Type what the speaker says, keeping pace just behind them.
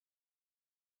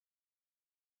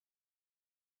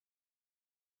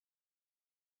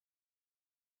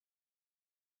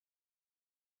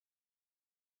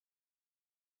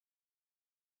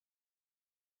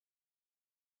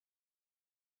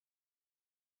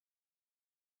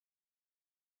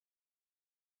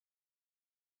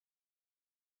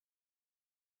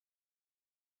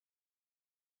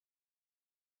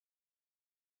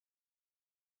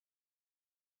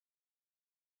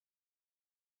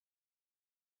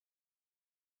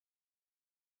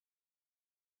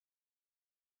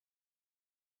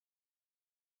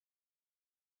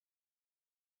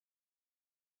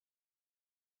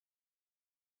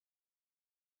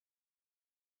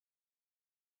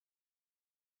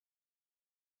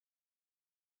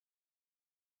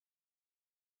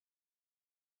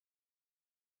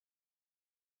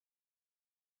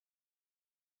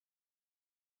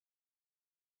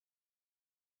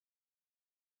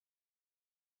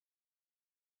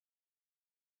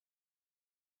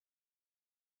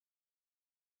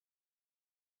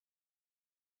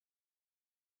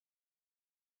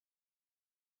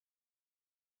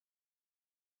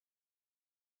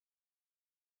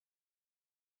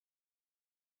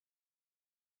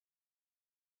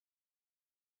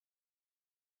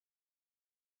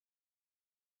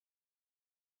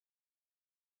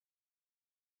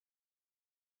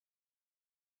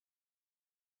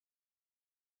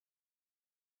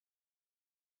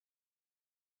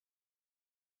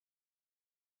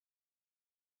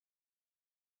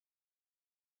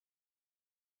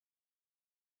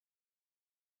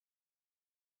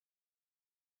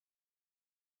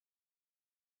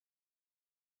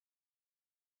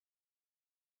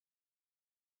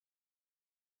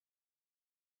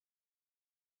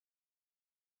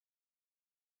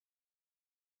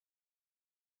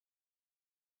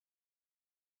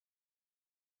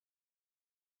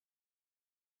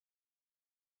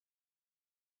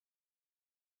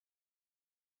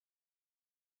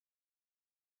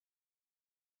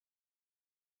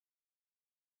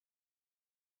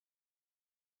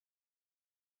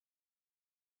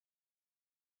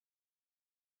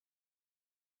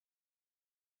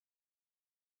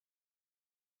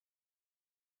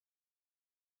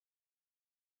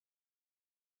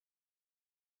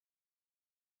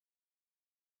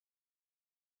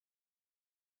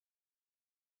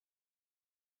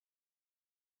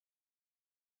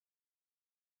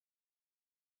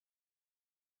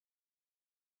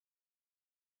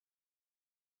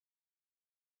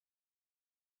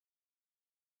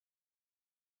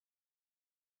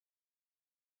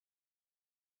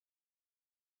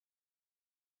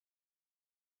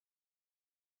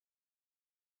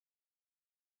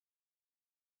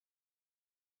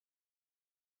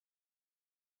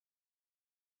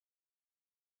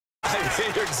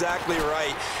exactly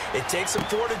right. It takes some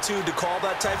fortitude to call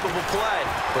that type of a play.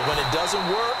 But when it doesn't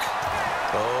work,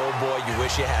 oh, boy, you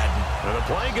wish you hadn't. And the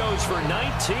play goes for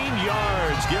 19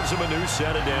 yards. Gives him a new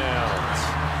set of downs.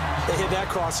 They hit that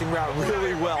crossing route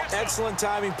really well. Excellent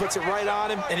timing, puts it right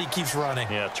on him, and he keeps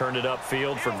running. Yeah, turned it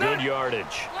upfield for good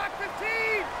yardage.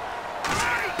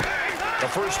 The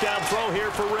first down throw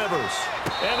here for Rivers.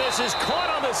 And this is caught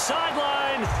on the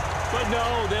sideline. But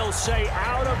no, they'll say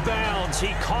out of bounds.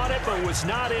 He caught it but was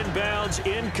not in bounds.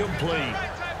 Incomplete.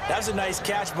 That was a nice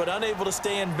catch, but unable to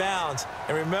stay in bounds.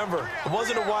 And remember, it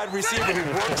wasn't a wide receiver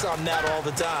who works on that all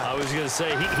the time. I was going to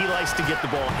say, he likes to get the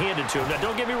ball handed to him. Now,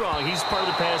 don't get me wrong. He's part of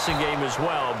the passing game as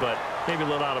well, but maybe a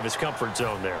little out of his comfort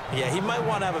zone there. Yeah, he might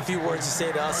want to have a few words to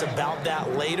say to us about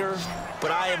that later,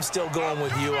 but I am still going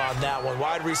with you on that one.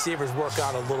 Wide receivers work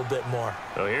on a little bit more.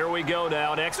 So here we go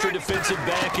now. An extra defensive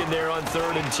back in there on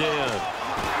 3rd and 10.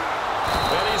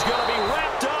 And he's going to be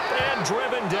wrapped up and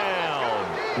driven down.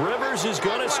 Rivers is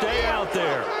going to stay out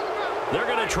there. They're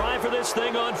going to try for this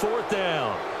thing on 4th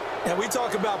down. And we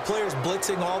talk about players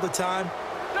blitzing all the time.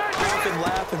 Often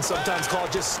laugh and sometimes call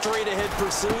it just straight-ahead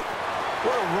pursuit.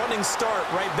 What a running start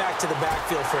right back to the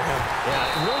backfield for him. Yeah,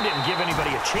 it really didn't give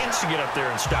anybody a chance to get up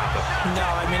there and stop him. No,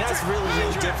 I mean, that's really,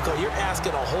 really difficult. You're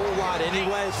asking a whole lot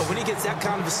anyway, but when he gets that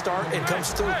kind of a start and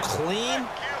comes through clean,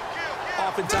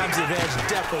 oftentimes the advantage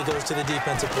definitely goes to the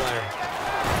defensive player.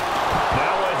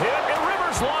 Now a hit, and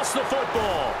Rivers lost the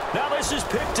football. Now this is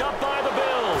picked up by the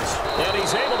Bills, and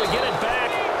he's able to get it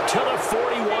back to the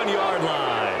 41-yard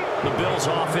line. The Bills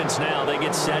offense now, they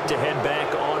get set to head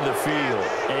back on the field.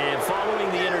 And following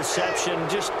the interception,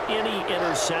 just any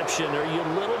interception, are you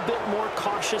a little bit more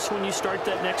cautious when you start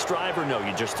that next drive, or no,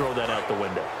 you just throw that out the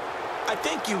window? I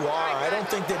think you are. I don't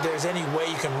think that there's any way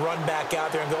you can run back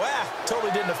out there and go,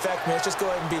 totally didn't affect me. Let's just go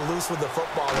ahead and be loose with the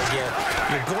football again.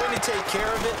 You're going to take care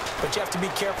of it, but you have to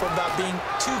be careful about being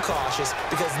too cautious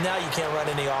because now you can't run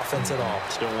any offense at all.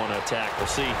 Still want to attack. We'll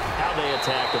see how they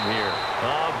attack them here.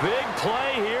 A big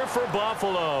play here for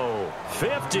Buffalo.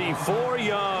 54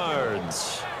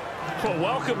 yards. Well,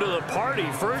 welcome to the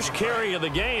party. First carry of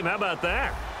the game. How about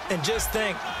that? And just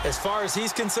think, as far as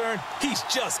he's concerned, he's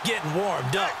just getting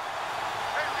warmed up.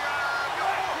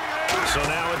 So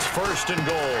now it's 1st and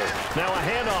goal. Now a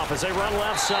handoff as they run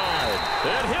left side.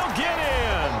 And he'll get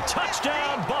in.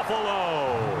 Touchdown,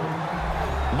 Buffalo.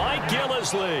 Mike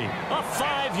Gillislee, a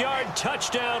 5-yard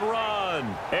touchdown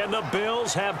run. And the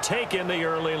Bills have taken the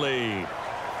early lead.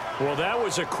 Well, that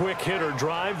was a quick hitter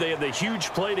drive. They had the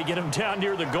huge play to get him down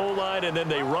near the goal line, and then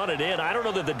they run it in. I don't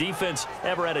know that the defense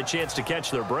ever had a chance to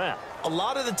catch their breath. A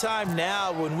lot of the time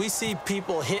now when we see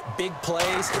people hit big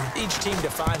plays, and each team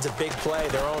defines a big play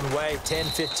their own way, 10,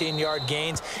 15-yard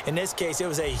gains. In this case, it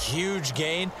was a huge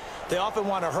gain. They often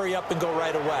want to hurry up and go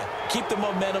right away. Keep the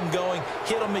momentum going,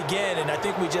 hit them again, and I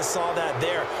think we just saw that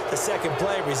there. The second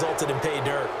play resulted in pay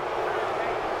dirt.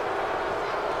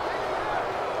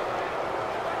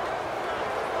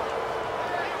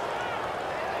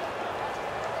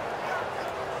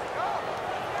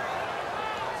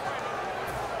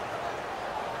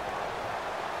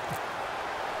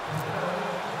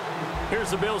 Here's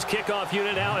the Bills kickoff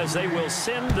unit now as they will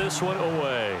send this one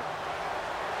away.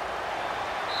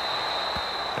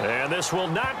 And this will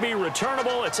not be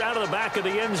returnable. It's out of the back of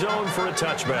the end zone for a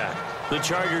touchback. The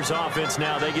Chargers offense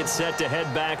now, they get set to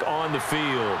head back on the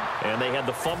field. And they had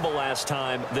the fumble last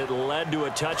time that led to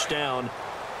a touchdown.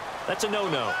 That's a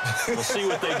no-no. We'll see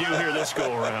what they do here this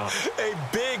go-around. A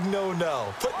big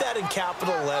no-no. Put that in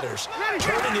capital letters.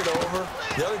 Turning it over,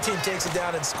 the other team takes it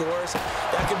down and scores.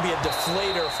 That can be a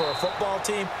deflator for a football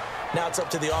team. Now it's up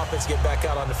to the offense to get back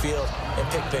out on the field and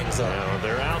pick things up. Well,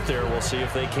 they're out there. We'll see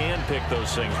if they can pick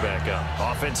those things back up.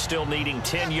 Offense still needing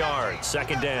 10 yards.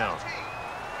 2nd down.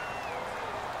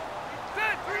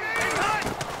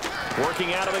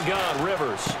 Working out of the gun,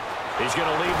 Rivers. He's going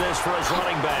to leave this for his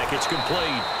running back. It's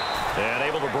complete. And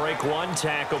able to break one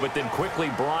tackle, but then quickly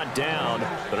brought down.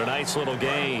 But a nice little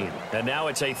gain. And now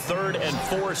it's a 3rd and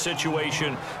 4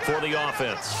 situation for the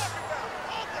offense.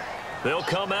 They'll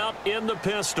come out in the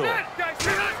pistol.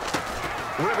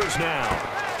 Rivers now.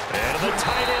 And the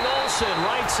tight end Olsen,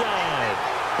 right side.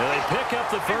 And they pick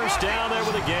up the first down there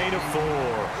with a gain of 4.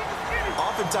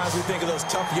 Oftentimes we think of those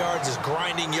tough yards as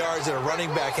grinding yards that a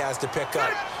running back has to pick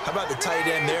up. How about the tight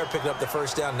end there picking up the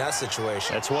first down in that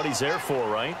situation? That's what he's there for,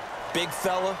 right? Big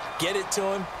fella, get it to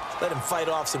him, let him fight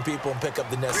off some people and pick up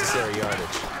the necessary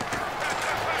yardage.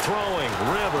 Throwing,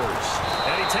 Rivers.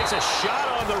 And he takes a shot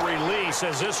on the release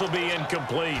as this will be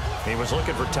incomplete. He was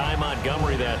looking for Ty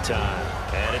Montgomery that time.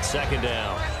 And it's 2nd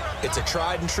down. It's a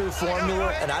tried-and-true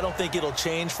formula, and I don't think it'll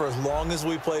change for as long as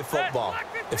we play football.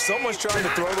 If someone's trying to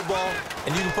throw the ball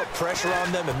and you can put pressure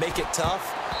on them and make it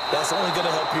tough, that's only going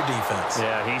to help your defense.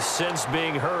 Yeah, he sensed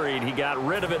being hurried. He got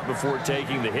rid of it before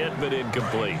taking the hit, but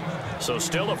incomplete. So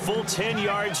still a full 10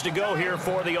 yards to go here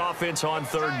for the offense on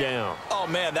third down. Oh,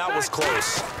 man, that was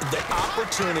close. The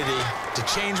opportunity to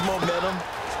change momentum,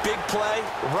 big play,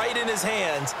 right in his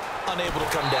hands, unable to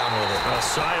come down with it. A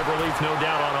sigh of relief, no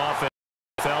doubt, on offense.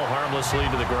 Fell harmlessly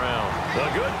to the ground. A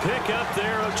good pickup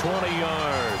there of 20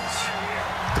 yards.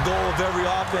 The goal of every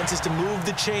offense is to move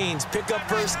the chains, pick up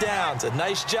first downs. A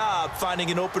nice job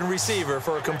finding an open receiver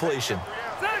for a completion.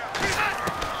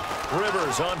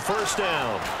 Rivers on first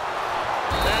down.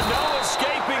 And no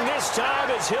escaping this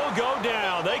time as he'll go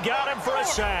down. They got him for a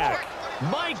sack.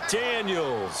 Mike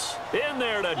Daniels in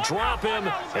there to drop him,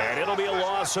 and it'll be a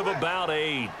loss of about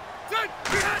 8.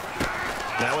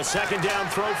 Now a second down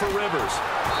throw for Rivers.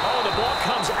 Oh, the ball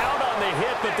comes out on the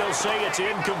hit, but they'll say it's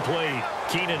incomplete.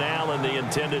 Keenan Allen, the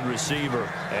intended receiver.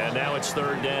 And now it's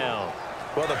third down.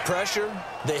 Well, the pressure,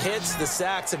 the hits, the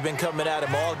sacks have been coming at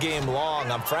him all game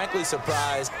long. I'm frankly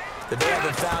surprised that they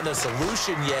haven't found a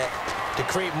solution yet to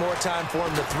create more time for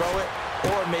him to throw it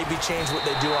or maybe change what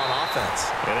they do on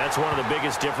offense. And that's one of the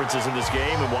biggest differences in this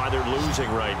game and why they're losing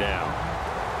right now.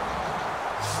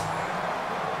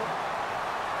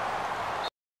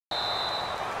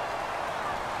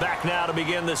 Back now to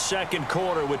begin the second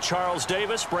quarter with Charles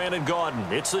Davis, Brandon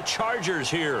Gaudin. It's the Chargers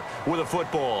here with a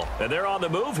football. And they're on the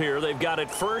move here. They've got it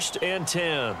 1st and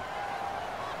 10.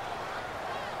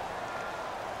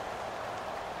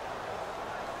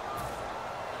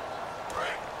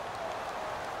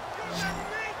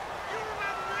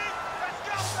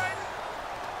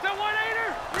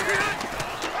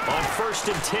 On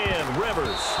 1st and 10,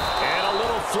 Rivers. And a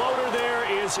little floater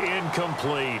there is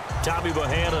incomplete. Tommy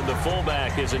Bohannon, the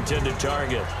fullback, his intended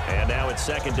target. And now it's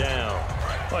second down.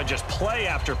 Well, just play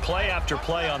after play after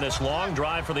play on this long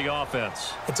drive for the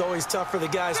offense. It's always tough for the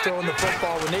guys throwing the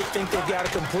football when they think they've got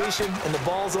a completion and the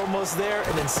ball's almost there,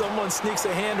 and then someone sneaks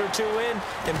a hand or two in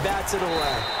and bats it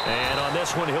away. And on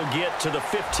this one, he'll get to the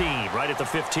 15, right at the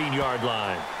 15-yard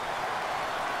line.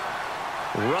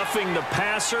 Roughing the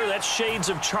passer, that's shades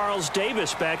of Charles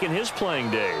Davis back in his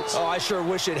playing days. Oh, I sure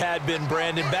wish it had been,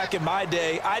 Brandon. Back in my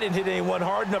day, I didn't hit anyone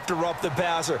hard enough to rough the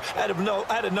passer. I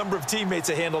had a number of teammates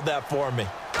that handled that for me.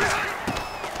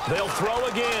 They'll throw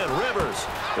again. Rivers.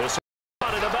 This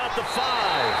one at about the 5.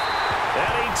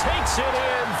 And he takes it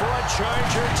in for a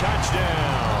Charger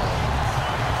touchdown.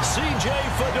 C.J.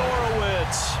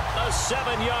 Fedorowicz, a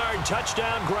 7-yard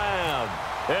touchdown grab.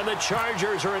 And the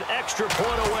Chargers are an extra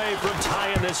point away from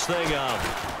tying this thing up.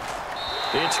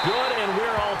 It's good, and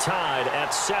we're all tied at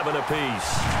 7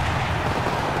 apiece.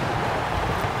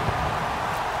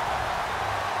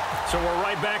 So we're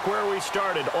right back where we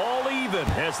started, all even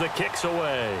as the kick's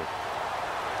away.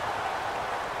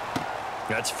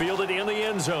 That's fielded in the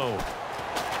end zone.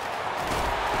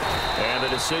 And the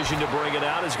decision to bring it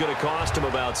out is going to cost him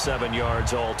about 7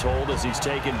 yards all told as he's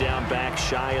taken down back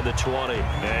shy of the 20.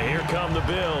 And here come the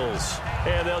Bills.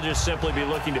 And they'll just simply be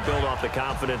looking to build off the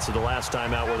confidence of the last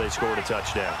time out where they scored a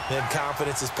touchdown. And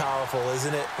confidence is powerful,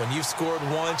 isn't it? When you've scored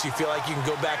once, you feel like you can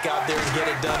go back out there and get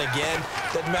it done again.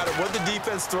 Doesn't matter what the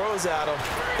defense throws at them.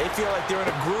 They feel like they're in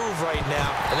a groove right now,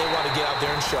 and they want to get out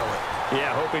there and show it.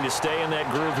 Yeah, hoping to stay in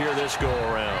that groove here this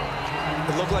go-around.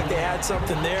 It looked like they had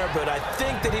something there, but I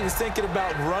think that he was thinking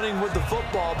about running with the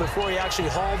football before he actually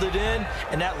hauled it in,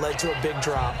 and that led to a big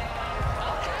drop.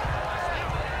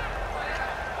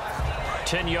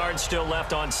 10 yards still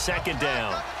left on second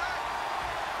down.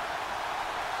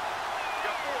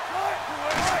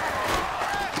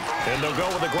 And they'll go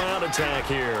with the ground attack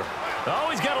here. Oh,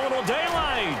 he's got a little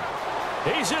daylight.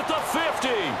 He's at the 50,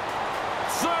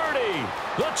 30,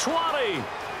 the 20.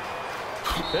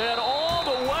 And all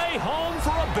the way home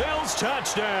for a Bills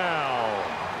touchdown.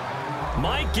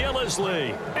 Mike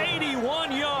Gillislee,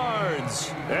 81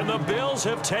 yards. And the Bills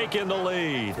have taken the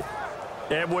lead.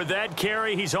 And with that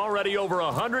carry, he's already over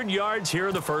 100 yards here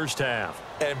in the first half.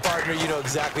 And, partner, you know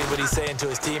exactly what he's saying to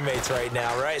his teammates right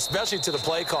now, right? Especially to the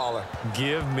play caller.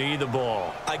 Give me the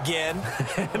ball. Again,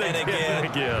 and again,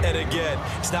 and again.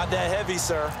 It's not that heavy,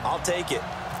 sir. I'll take it.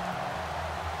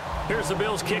 Here's the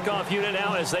Bills kickoff unit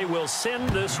now as they will send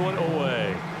this one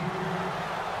away.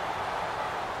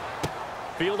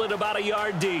 Fielded about a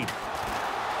yard deep.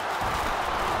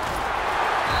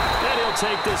 And he'll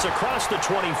take this across the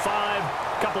 25,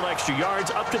 couple extra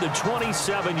yards up to the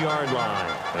 27-yard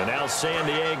line. And now San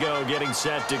Diego getting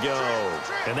set to go.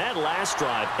 And that last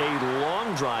drive, a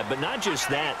long drive, but not just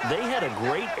that, they had a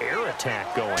great air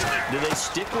attack going. Do they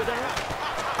stick with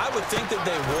that? I would think that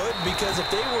they would, because if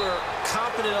they were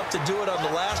confident enough to do it on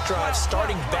the last drive,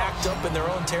 starting backed up in their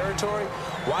own territory,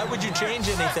 why would you change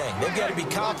anything? They've got to be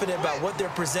confident about what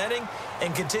they're presenting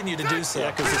and continue to do so.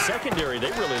 Yeah, because the secondary,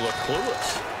 they really look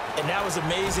clueless. And that was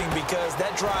amazing because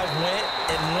that drive went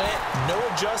and went, no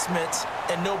adjustments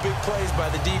and no big plays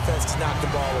by the defense to knock the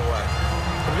ball away.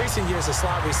 In recent years, the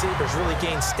slot receivers really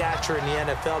gained stature in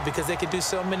the NFL because they could do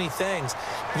so many things.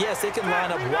 Yes, they can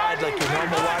line up wide like your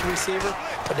normal wide receiver,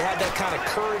 but they have that kind of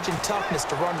courage and toughness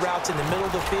to run routes in the middle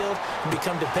of the field and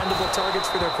become dependable targets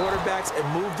for their quarterbacks and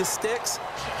move the sticks.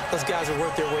 Those guys are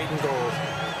worth their weight in gold.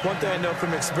 One thing I know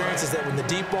from experience is that when the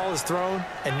deep ball is thrown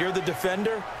and you're the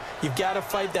defender, you've got to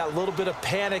fight that little bit of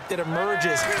panic that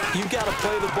emerges. You've got to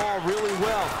play the ball really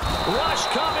well. Rush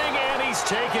coming, and he's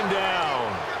taken down.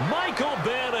 Michael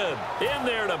Bannon in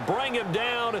there to bring him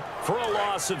down for a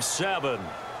loss of 7.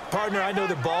 Partner, I know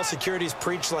that ball security is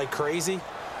preached like crazy,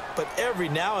 but every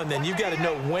now and then you've got to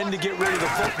know when to get rid of the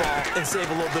football and save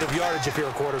a little bit of yardage if you're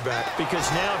a quarterback. Because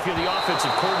now if you're the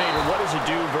offensive coordinator, what does it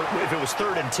do if it was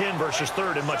 3rd and 10 versus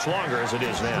 3rd and much longer as it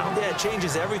is now? Yeah, it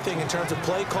changes everything in terms of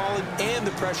play calling and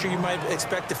the pressure you might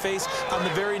expect to face on the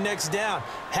very next down.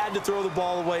 Had to throw the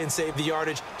ball away and save the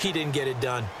yardage. He didn't get it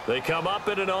done. They come up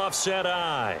in an offset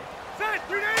eye.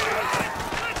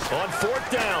 On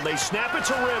 4th down, they snap it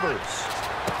to Rivers.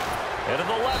 And to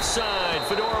the left side,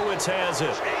 Fedorowicz has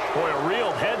it. Boy, a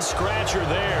real head-scratcher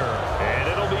there. And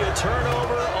it'll be a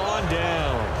turnover on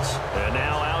downs. And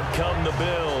now out come the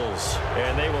Bills.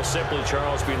 And they will simply,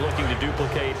 Charles, be looking to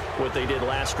duplicate what they did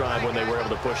last drive when they were able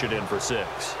to push it in for 6.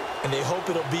 And they hope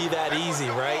it'll be that easy,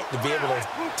 right? To be able to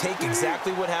take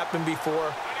exactly what happened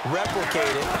before,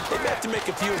 replicate it. They have to make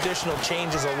a few additional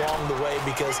changes along the way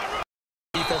because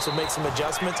defense will make some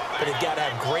adjustments, but they've got to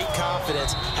have great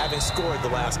confidence having scored the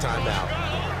last time out.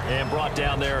 And brought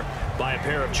down there by a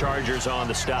pair of Chargers on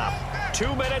the stop.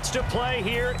 2 minutes to play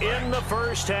here in the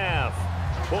first half.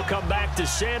 We'll come back to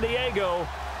San Diego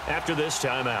after this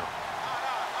timeout.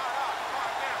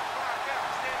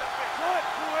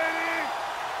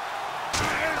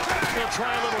 They'll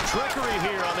try a little trickery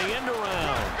here on the end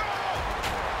around.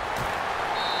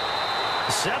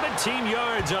 17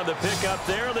 yards on the pickup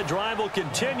there. The drive will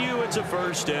continue. It's a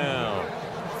first down.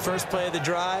 First play of the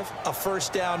drive, a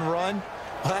first down run.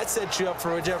 Well, that sets you up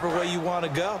for whichever way you want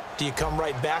to go. Do you come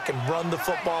right back and run the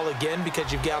football again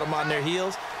because you've got them on their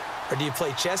heels? Or do you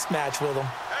play chess match with them,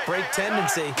 break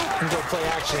tendency, and go play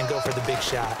action and go for the big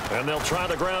shot? And they'll try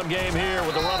the ground game here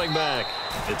with the running back.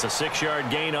 It's a 6-yard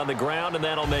gain on the ground, and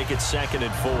that'll make it 2nd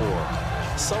and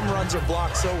 4. Some runs are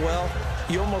blocked so well,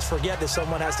 you almost forget that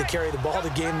someone has to carry the ball to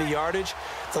gain the yardage.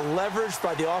 The leverage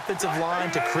by the offensive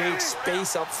line to create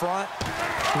space up front,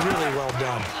 really well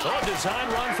done. A design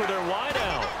run for their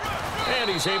wideout. And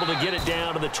he's able to get it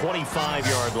down to the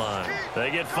 25-yard line.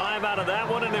 They get 5 out of that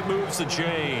one, and it moves the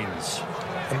chains.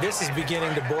 And this is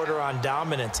beginning to border on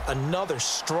dominance. Another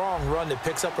strong run that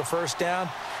picks up a first down.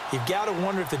 You've got to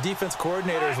wonder if the defense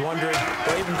coordinator is wondering,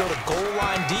 or even go to goal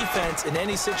line defense in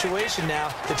any situation now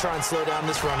to try and slow down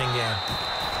this running game.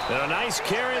 And a nice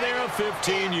carry there of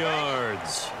 15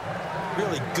 yards.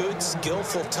 Really good,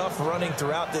 skillful, tough running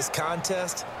throughout this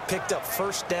contest. Picked up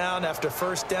first down after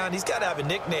first down. He's got to have a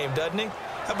nickname, doesn't he?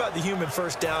 How about the human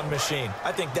first down machine?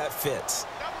 I think that fits.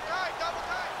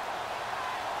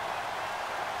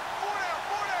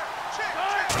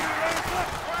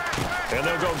 And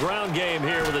they'll go ground game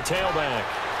here with a tailback.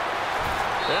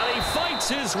 And he fights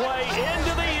his way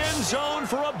into the end zone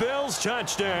for a Bills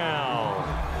touchdown.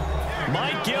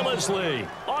 Mike Gillislee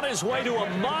on his way to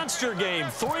a monster game.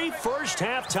 3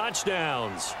 first-half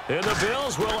touchdowns. And the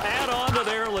Bills will add on to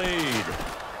their lead.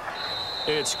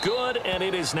 It's good, and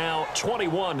it is now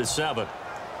 21-7.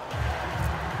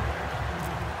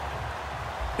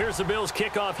 Here's the Bills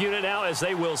kickoff unit now as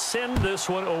they will send this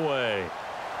one away.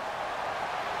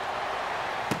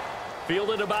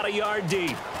 Fielded about a yard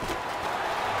deep.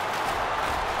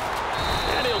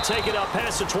 And he'll take it up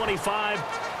past the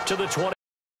 25 to the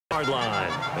 20-yard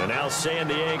line. And now San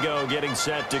Diego getting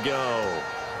set to go.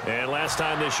 And last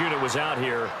time this unit was out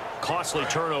here, costly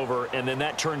turnover, and then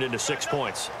that turned into 6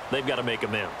 points. They've got to make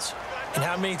amends. And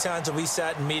how many times have we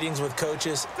sat in meetings with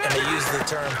coaches and they use the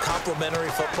term complementary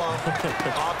football?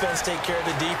 Offense take care of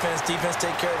the defense, defense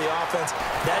take care of the offense.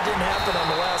 That didn't happen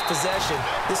on the last possession.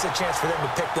 This is a chance for them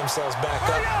to pick themselves back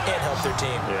up and help their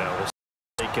team. Yeah, well,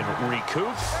 they can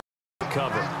recoup,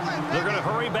 cover. They're going to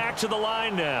hurry back to the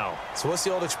line now. So what's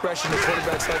the old expression the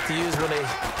quarterbacks like to use when they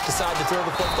decide to throw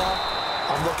the football?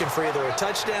 I'm looking for either a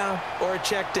touchdown or a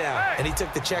check down. And he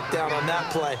took the check down on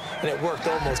that play, and it worked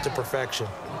almost to perfection.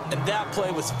 And that play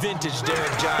was vintage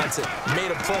Derrick Johnson. Made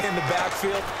a play in the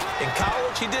backfield. In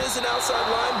college, he did as an outside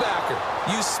linebacker.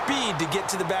 Used speed to get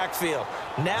to the backfield.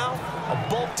 Now, a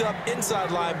bulked-up inside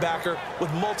linebacker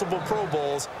with multiple Pro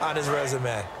Bowls on his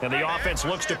resume. And the offense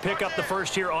looks to pick up the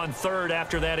first here on third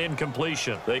after that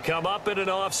incompletion. They come up in an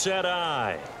offset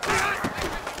eye.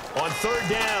 On third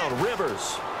down,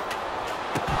 Rivers.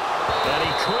 And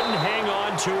he couldn't hang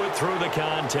on to it through the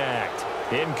contact.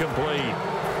 Incomplete.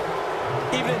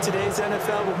 Even in today's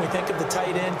NFL, when we think of the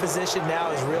tight end position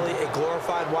now as really a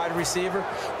glorified wide receiver,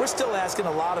 we're still asking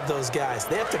a lot of those guys.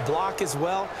 They have to block as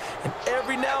well, and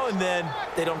every now and then,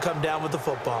 they don't come down with the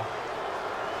football.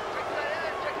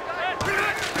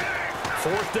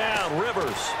 Fourth down,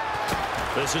 Rivers.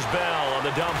 This is Bell on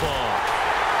the dump off.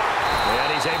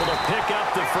 And he's able to pick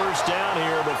up the first down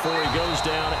here before he goes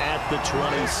down at the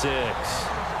 26.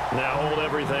 Now hold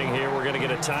everything here. We're going to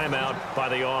get a timeout by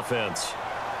the offense.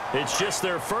 It's just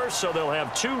their first, so they'll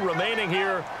have 2 remaining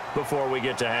here before we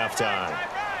get to halftime.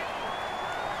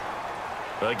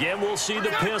 Again, we'll see the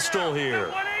pistol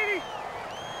here.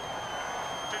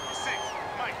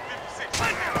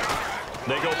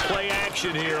 They go play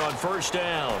action here on first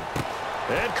down.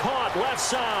 And caught left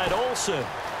side, Olsen.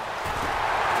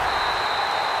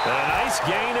 And a nice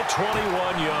gain at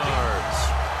 21 yards.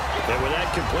 And with that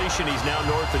completion, he's now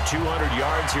north of 200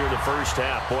 yards here in the first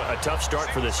half. Boy, a tough start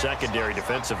for the secondary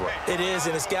defensively. It is,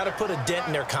 and it's got to put a dent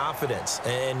in their confidence.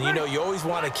 And, you know, you always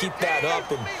want to keep that up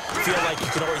and feel like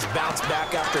you can always bounce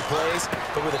back after plays.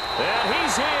 But with and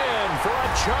he's in for a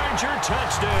Charger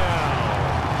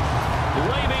touchdown.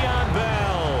 Le'Veon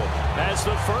Bell as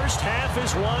the first half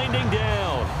is winding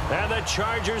down. And the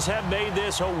Chargers have made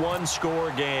this a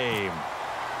 1-score game.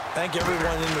 I think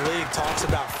everyone in the league talks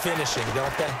about finishing,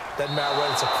 don't they? Doesn't matter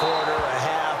whether it's a quarter, a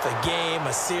half, a game,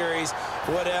 a series,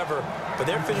 whatever. But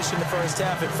they're finishing the first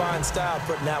half in fine style,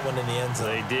 putting that one in the end zone.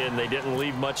 They did, and they didn't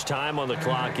leave much time on the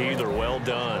clock either. Well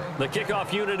done. The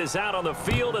kickoff unit is out on the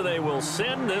field, and they will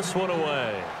send this one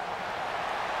away.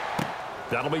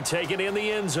 That'll be taken in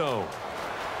the end zone.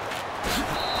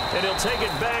 And he'll take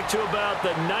it back to about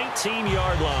the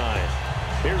 19-yard line.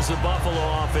 Here's the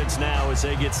Buffalo offense now as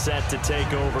they get set to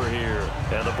take over here.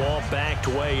 And the ball backed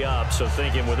way up, so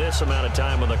thinking with this amount of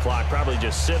time on the clock, probably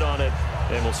just sit on it,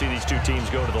 and we'll see these 2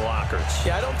 teams go to the lockers.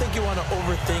 Yeah, I don't think you want to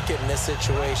overthink it in this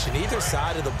situation. Either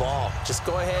side of the ball. Just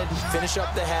go ahead and finish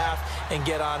up the half and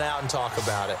get on out and talk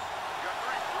about it.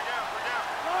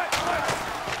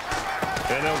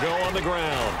 And they'll go on the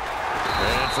ground.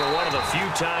 And for one of the few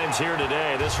times here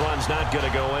today, this run's not going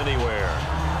to go anywhere.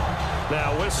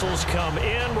 Now, whistles come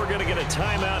in. We're going to get a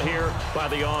timeout here by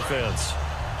the offense.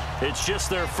 It's just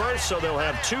their first, so they'll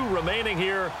have 2 remaining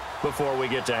here before we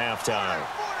get to halftime.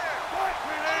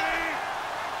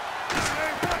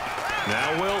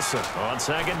 Now Wilson on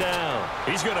second down.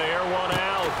 He's going to air one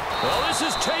out. Oh, this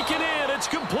is taken in. It's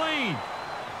complete.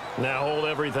 Now hold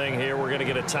everything here. We're going to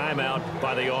get a timeout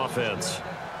by the offense.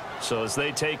 So as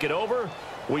they take it over,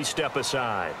 we step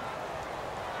aside.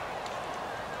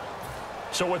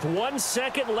 So with 1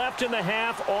 second left in the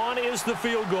half, on is the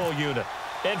field goal unit.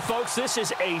 And, folks, this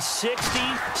is a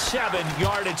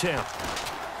 67-yard attempt.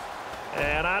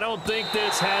 And I don't think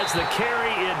this has the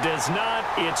carry. It does not.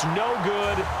 It's no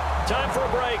good. Time for a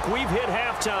break. We've hit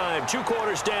halftime. 2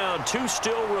 quarters down. 2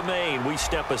 still remain. We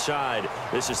step aside.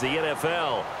 This is the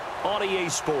NFL on EA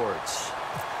Sports.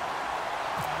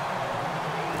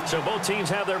 So both teams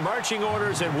have their marching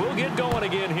orders, and we'll get going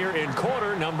again here in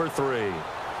quarter number 3.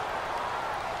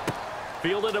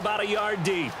 Fielded about a yard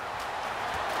deep.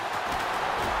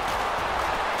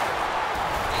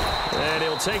 And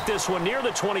he'll take this one near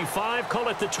the 25, call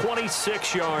it the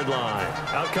 26-yard line.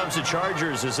 Out comes the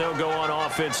Chargers as they'll go on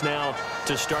offense now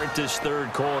to start this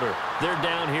third quarter. They're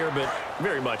down here, but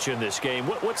very much in this game.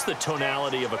 What's the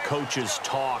tonality of a coach's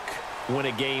talk when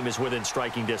a game is within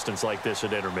striking distance like this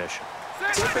at intermission?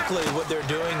 Typically, what they're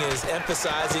doing is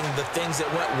emphasizing the things that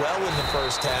went well in the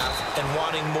first half and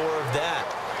wanting more of that.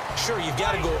 Sure, you've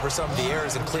got to go over some of the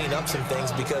errors and clean up some things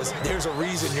because there's a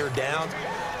reason you're down.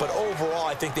 But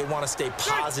overall, I think they want to stay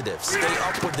positive, stay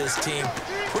up with this team.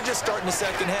 We're just starting the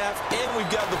second half, and we've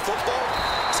got the football.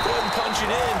 Let's go ahead and punch it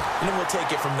in, and then we'll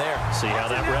take it from there. See how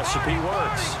that recipe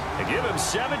works. And give him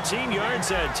 17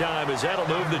 yards that time as that'll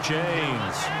move the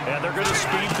chains. And they're going to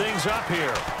speed things up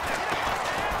here.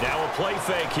 Now a play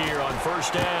fake here on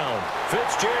first down.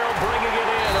 Fitzgerald bringing it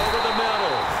in over the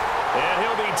middle. And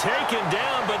he'll be taken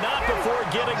down, but not before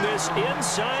getting this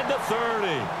inside the 30.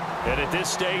 And at this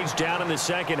stage, down in the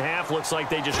second half, looks like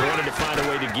they just wanted to find a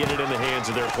way to get it in the hands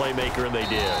of their playmaker, and they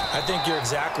did. I think you're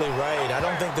exactly right. I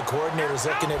don't think the coordinator's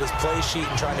looking at his play sheet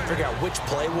and trying to figure out which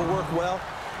play will work well.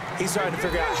 He's trying to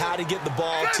figure out how to get the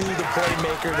ball to the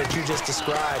playmaker that you just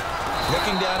described.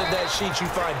 Looking down at that sheet, you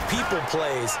find people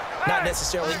plays, not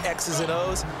necessarily X's and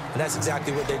O's, and that's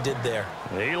exactly what they did there.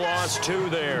 He lost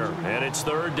 2 there, and it's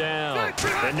 3rd down.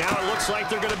 And now it looks like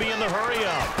they're going to be in the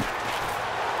hurry-up.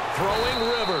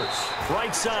 Throwing Rivers.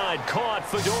 Right side, caught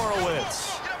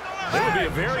Fedorowicz. It would be a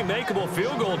very makeable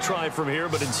field goal try from here,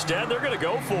 but instead they're going to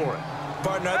go for it.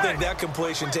 Partner, I think that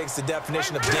completion takes the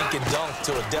definition of dink and dunk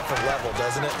to a different level,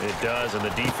 doesn't it? It does, and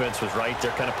the defense was right there,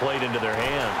 kind of played into their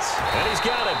hands. And he's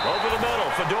got it over the middle,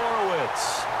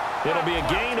 Fedorowicz. It'll be a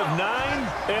gain of 9,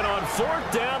 and on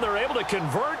 4th down, they're able to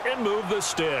convert and move the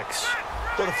sticks.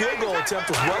 Well, the field goal attempt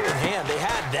was well in hand. They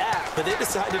had that, but they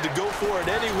decided to go for it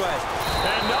anyway.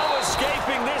 And no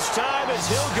escaping this time as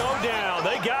he'll go down.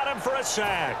 They got him for a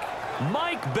sack.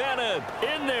 Mike Bennett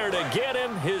in there to get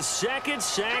him his 2nd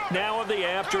sack now of the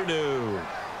afternoon.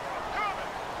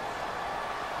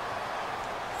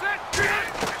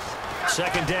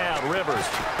 2nd down, Rivers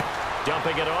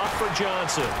dumping it off for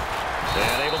Johnson.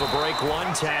 And able to break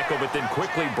 1 tackle, but then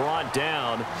quickly brought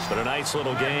down. But a nice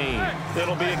little gain.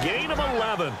 It'll be a gain of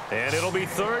 11, and it'll be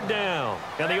 3rd down.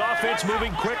 And the offense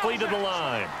moving quickly to the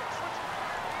line.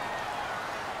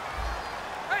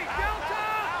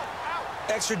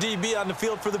 Extra DB on the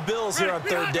field for the Bills here on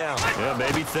 3rd down. Yeah,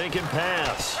 maybe thinking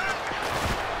pass.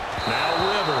 Now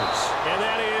Rivers, and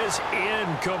that is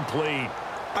incomplete.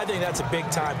 I think that's a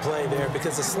big-time play there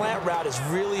because the slant route is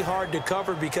really hard to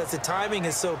cover because the timing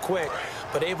is so quick.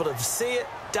 But able to see it,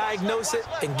 diagnose it,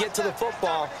 and get to the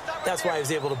football, that's why he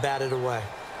was able to bat it away.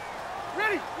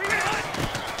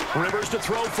 Rivers to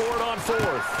throw for it on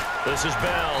 4th. This is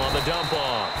Bell on the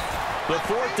dump-off. The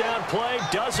 4th down play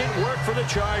doesn't work for the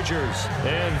Chargers,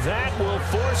 and that will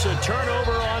force a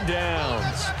turnover on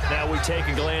downs. Now we take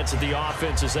a glance at the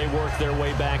offense as they work their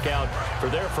way back out for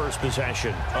their first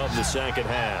possession of the second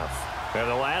half. And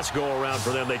the last go-around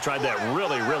for them, they tried that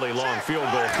really, really long field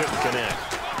goal, couldn't connect.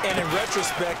 And in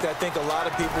retrospect, I think a lot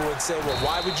of people would say, well,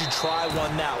 why would you try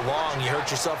one that long? You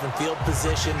hurt yourself in field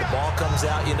position. The ball comes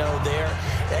out, you know, there.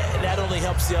 That only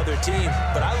helps the other team.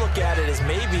 But I look at it as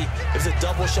maybe it was a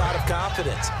double shot of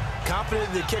confidence.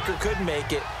 Confident the kicker could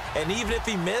make it. And even if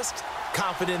he missed,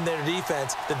 confident in their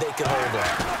defense that they could hold it.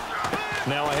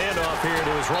 Now a handoff here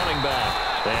to his running back.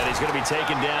 And he's going to be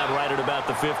taken down right at about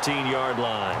the 15-yard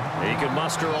line. He can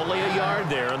muster only a yard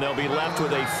there, and they'll be left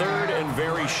with a 3rd and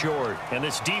very short. And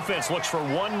this defense looks for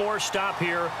one more stop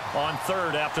here on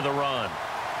 3rd after the run.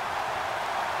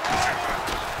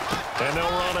 And they'll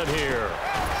run it here.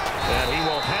 And he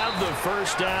will have the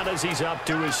 1st down as he's up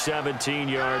to his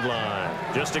 17-yard line.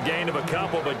 Just a gain of a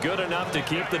couple, but good enough to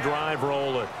keep the drive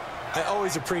rolling. I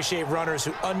always appreciate runners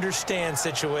who understand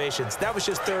situations. That was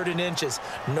just 3rd and inches.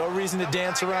 No reason to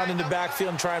dance around in the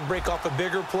backfield and try and break off a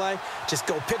bigger play. Just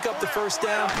go pick up the 1st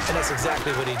down, and that's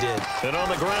exactly what he did. And on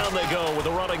the ground they go with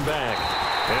a running back.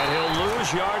 And he'll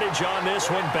lose yardage on this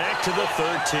one back to the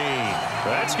 13.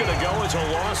 That's going to go as a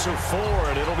loss of 4,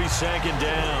 and it'll be 2nd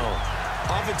down.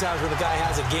 Oftentimes when a guy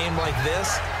has a game like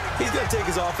this, he's going to take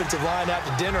his offensive line out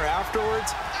to dinner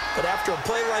afterwards. But after a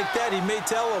play like that, he may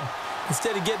tell him,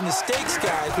 instead of getting the steaks,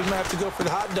 guys, we might have to go for the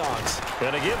hot dogs.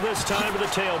 Going to give this time to the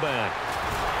tailback.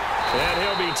 And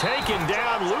he'll be taken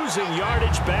down, losing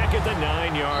yardage back at the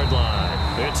 9-yard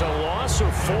line. It's a loss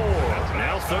of 4.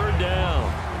 Now 3rd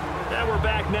down. And we're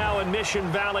back now in Mission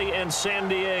Valley and San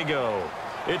Diego.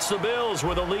 It's the Bills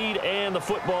with a lead and the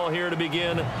football here to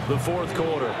begin the 4th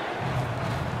quarter.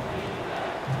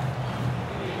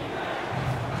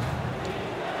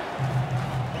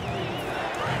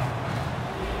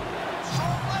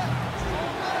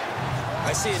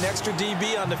 I see an extra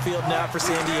DB on the field now for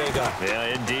San Diego.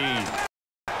 Yeah, indeed.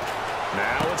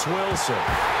 Now it's Wilson.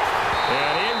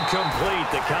 And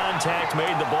incomplete. The contact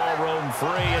made the ball roam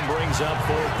free and brings up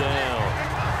 4th down.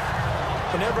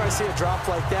 Whenever I see a drop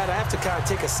like that, I have to kind of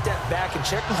take a step back and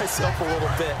check myself a little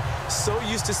bit. So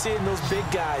used to seeing those big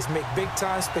guys make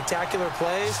big-time spectacular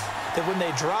plays that when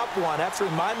they drop one, I have to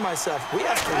remind myself, we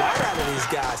have to lot out of these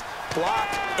guys.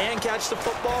 Block and catch the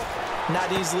football,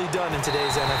 not easily done in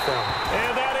today's NFL.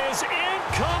 And that is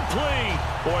incomplete.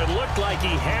 Boy, it looked like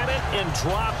he had it and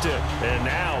dropped it. And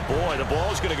now, boy, the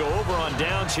ball's going to go over on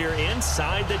downs here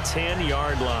inside the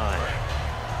 10-yard line.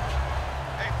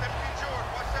 Hey, 17 short,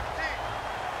 watch 17.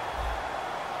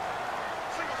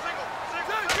 Single.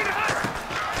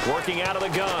 Working out of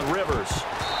the gun, Rivers.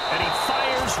 And he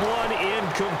fires one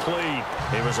incomplete.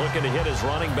 He was looking to hit his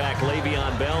running back,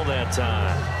 Le'Veon Bell, that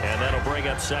time. And that'll bring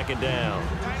up second down.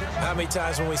 How many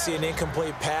times when we see an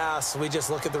incomplete pass, we just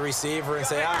look at the receiver and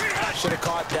say, I should have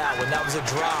caught that one. That was a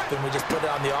drop, and we just put it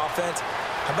on the offense.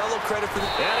 How about a little credit for the...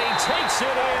 And he takes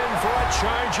it in for a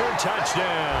Charger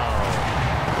touchdown.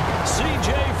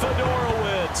 C.J.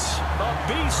 Fedorowicz, a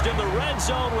beast in the red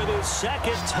zone with his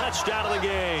second touchdown of the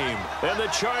game. And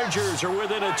the Chargers are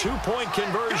within a 2-point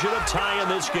conversion of tying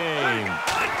this game.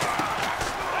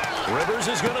 Rivers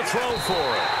is going to throw for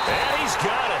it. And he's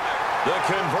got it. The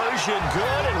conversion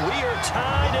good, and we are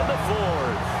tied in the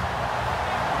fourth.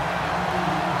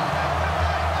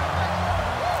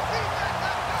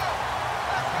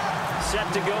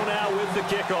 Set to go now with the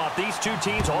kickoff. These two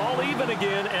teams all even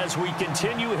again as we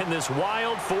continue in this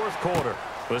wild fourth quarter.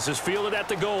 This is fielded at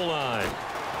the goal line.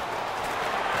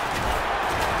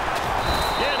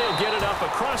 And he'll get it up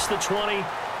across the 20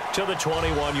 to the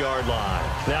 21-yard line.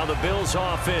 Now the Bills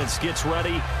offense gets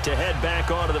ready to head back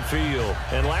onto the field.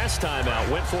 And last time out,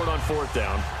 went for it on fourth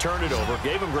down, turned it over,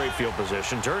 gave them great field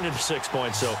position, turned into 6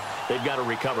 points, so they've got to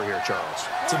recover here, Charles.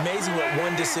 It's amazing what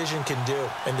one decision can do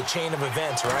in the chain of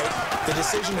events, right? The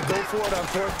decision to go for it on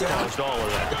fourth down. Caused all of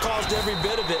that. It caused every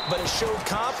bit of it, but it showed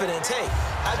confidence. Hey,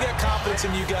 I've got confidence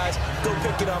in you guys. Go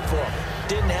pick it up for them.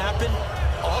 Didn't happen.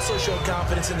 Also showed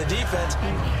confidence in the defense.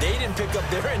 They didn't pick up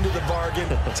their end of the bargain,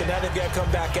 so now they've got to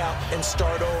come back out and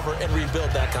start over and rebuild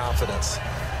that confidence.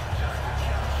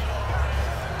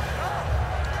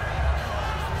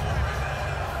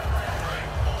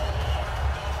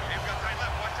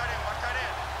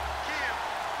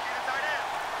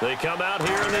 They come out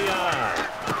here in the eye,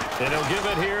 and he'll give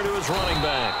it here to his running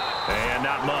back. And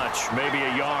not much, maybe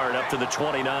a yard up to the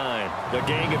 29. The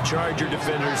gang of Charger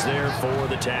defenders there for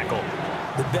the tackle.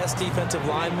 The best defensive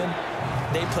linemen,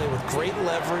 they play with great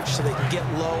leverage so they can get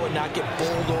low and not get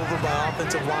bowled over by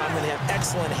offensive linemen. They have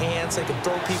excellent hands. They can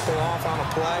throw people off on a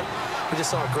play. We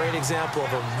just saw a great example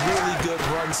of a really good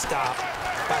run stop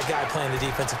by a guy playing the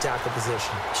defensive tackle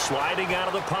position. Sliding out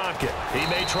of the pocket. He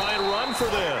may try and run for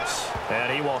this.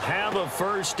 And he will have a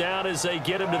first down as they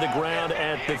get him to the ground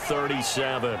at the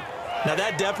 37. Now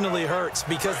that definitely hurts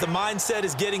because the mindset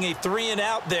is getting a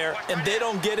 3-and-out there, and they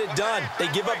don't get it done. They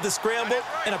give up the scramble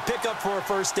and a pickup for a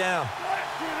first down.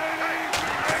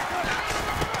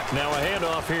 Now a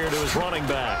handoff here to his running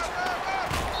back.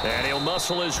 And he'll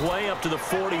muscle his way up to the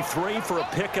 43 for a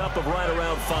pickup of right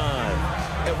around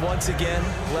 5. And once again,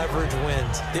 leverage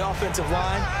wins. The offensive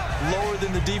line, lower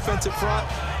than the defensive front.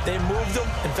 They moved them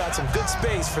and found some good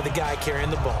space for the guy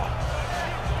carrying the ball.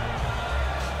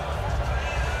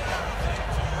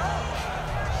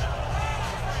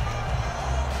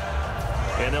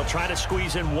 And they'll try to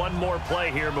squeeze in one more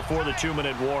play here before the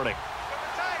 2-minute warning.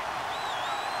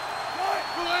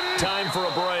 Time for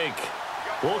a break.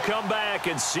 We'll come back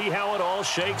and see how it all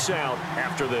shakes out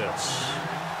after this.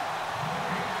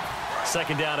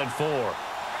 Second down and 4.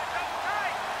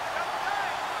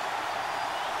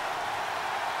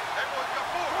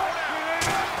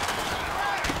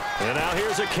 And now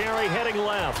here's a carry heading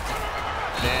left.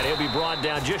 And he'll be brought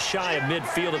down just shy of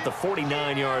midfield at the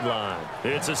 49-yard line.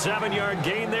 It's a 7-yard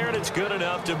gain there, and it's good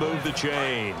enough to move the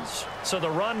chains. So the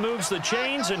run moves the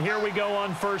chains, and here we go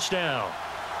on first down.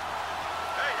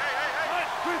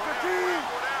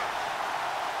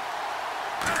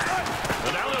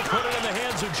 And now they'll put it in the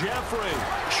hands of Jeffrey.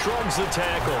 Shrugs the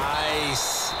tackle.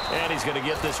 Nice. And he's going to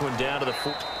get this one down to the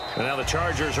 4. And now the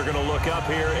Chargers are going to look up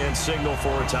here and signal for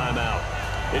a timeout.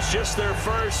 It's just their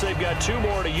first. They've got 2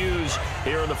 more to use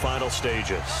here in the final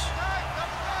stages.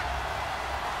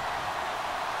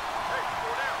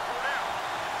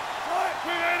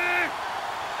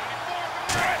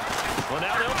 Well,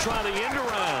 now they'll try the end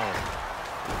around.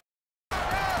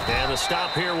 And the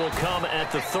stop here will come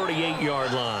at the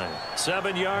 38-yard line.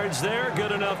 7 yards there,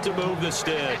 good enough to move the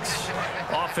sticks.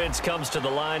 Offense comes to the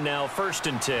line now, 1st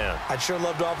and 10. I'd sure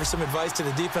love to offer some advice to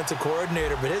the defensive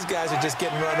coordinator, but his guys are just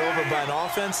getting run over by an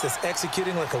offense that's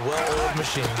executing like a well-oiled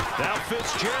machine. Now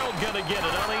Fitzgerald going to get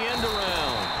it on the end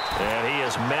around. And he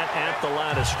is met at the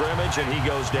line of scrimmage, and he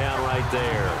goes down right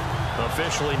there.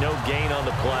 Officially no gain on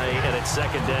the play, and it's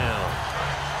 2nd down.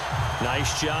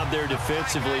 Nice job there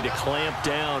defensively to clamp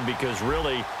down because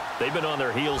really they've been on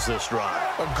their heels this drive.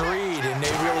 Agreed, and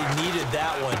they really needed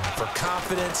that one for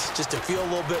confidence, just to feel a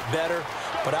little bit better.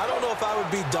 But I don't know if I would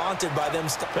be daunted by them.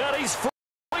 And he's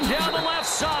going down the left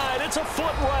side. It's a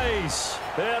foot race.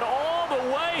 And all the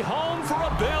way home for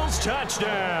a Bills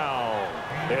touchdown.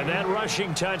 And that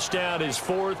rushing touchdown, his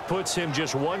 4th, puts him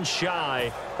just 1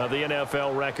 shy of the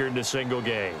NFL record in a single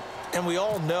game. And we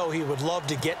all know he would love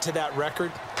to get to that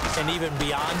record and even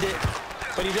beyond it.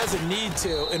 but he doesn't need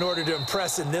to in order to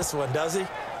impress in this one, does he?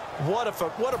 What a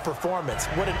performance.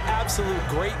 What an absolute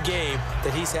great game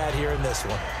that he's had here in this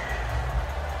one.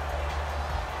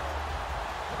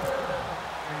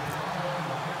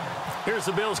 Here's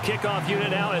the Bills kickoff unit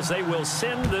now as they will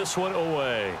send this one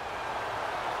away.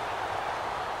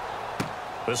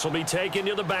 This will be taken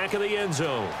to the back of the end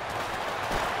zone.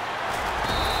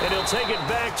 And he'll take it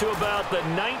back to about the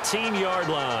 19-yard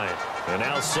line. And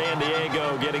now San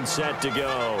Diego getting set to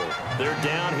go. They're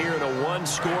down here in a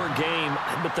one-score game.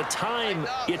 But the time,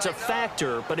 it's a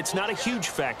factor, but it's not a huge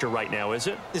factor right now, is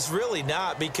it? It's really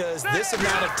not, because this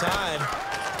amount of time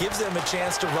gives them a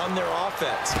chance to run their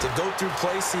offense, to go through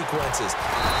play sequences.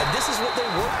 And this is what they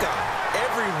work on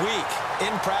every week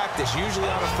in practice, usually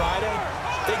on a Friday.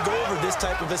 They go over this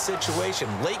type of a situation,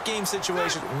 late game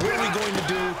situation. What are we going to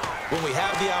do when we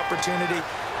have the opportunity?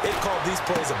 They've called these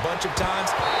plays a bunch of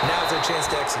times. Now's their chance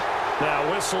to execute. Now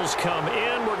whistles come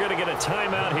in. We're going to get a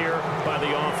timeout here by the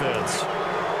offense.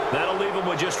 That'll leave them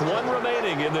with just one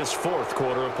remaining in this fourth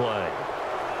quarter of play.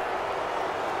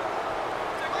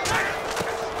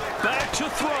 Back to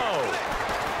throw.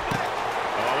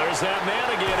 Oh, there's that man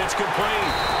again. It's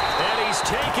complete. And he's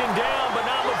taken down, but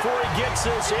not before he gets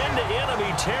this into enemy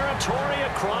territory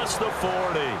across the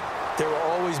 40. There will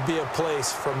always be a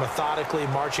place for methodically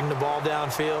marching the ball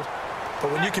downfield.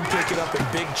 But when you can pick it up in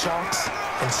big chunks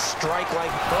and strike like...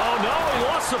 Oh, no, he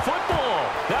lost the football.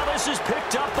 Now this is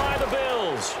picked up by the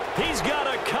Bills. He's got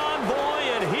a convoy,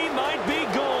 and he might be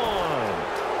gone.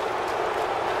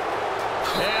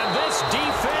 And this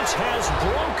defense has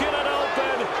broken it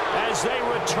open as they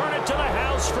return it to the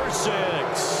house for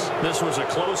 6. This was a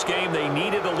close game. They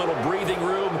needed a little breathing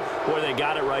room. Boy, they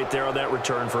got it right there on that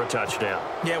return for a touchdown.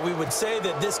 Yeah, we would say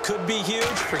that this could be huge.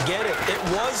 Forget it. It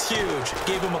was huge.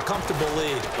 Gave him a comfortable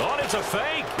lead. Oh, and it's a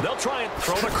fake. They'll try and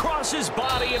throw it across his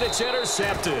body, and it's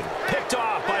intercepted. Picked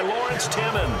off by Lawrence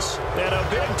Timmons. And a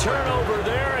big turnover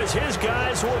there as his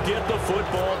guys will get the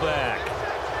football back.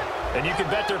 And you can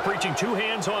bet they're preaching two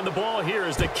hands on the ball here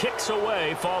as the kick's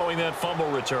away following that fumble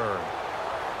return.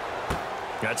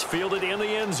 That's fielded in the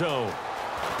end zone.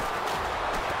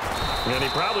 And he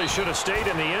probably should have stayed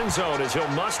in the end zone as he'll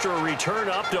muster a return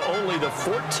up to only the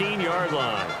 14-yard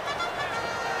line.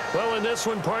 Well, in this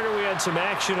one, partner, we had some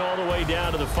action all the way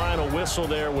down to the final whistle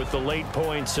there with the late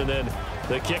points and then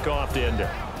the kickoff to end it.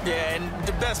 Yeah, and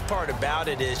the best part about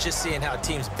it is just seeing how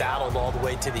teams battled all the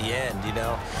way to the end, you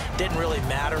know. Didn't really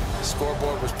matter. The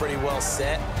scoreboard was pretty well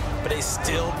set, but they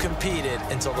still competed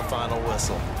until the final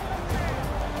whistle.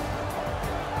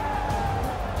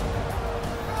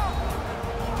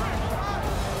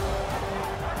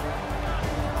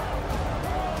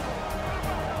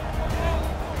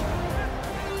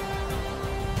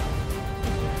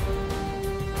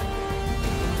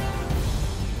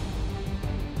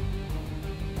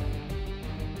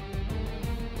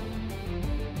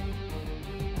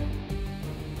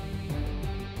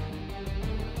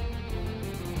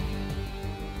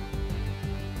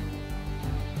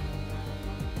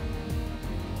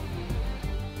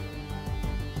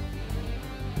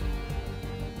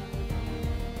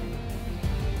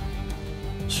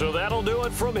 So that'll do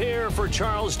it from here for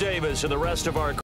Charles Davis and the rest of our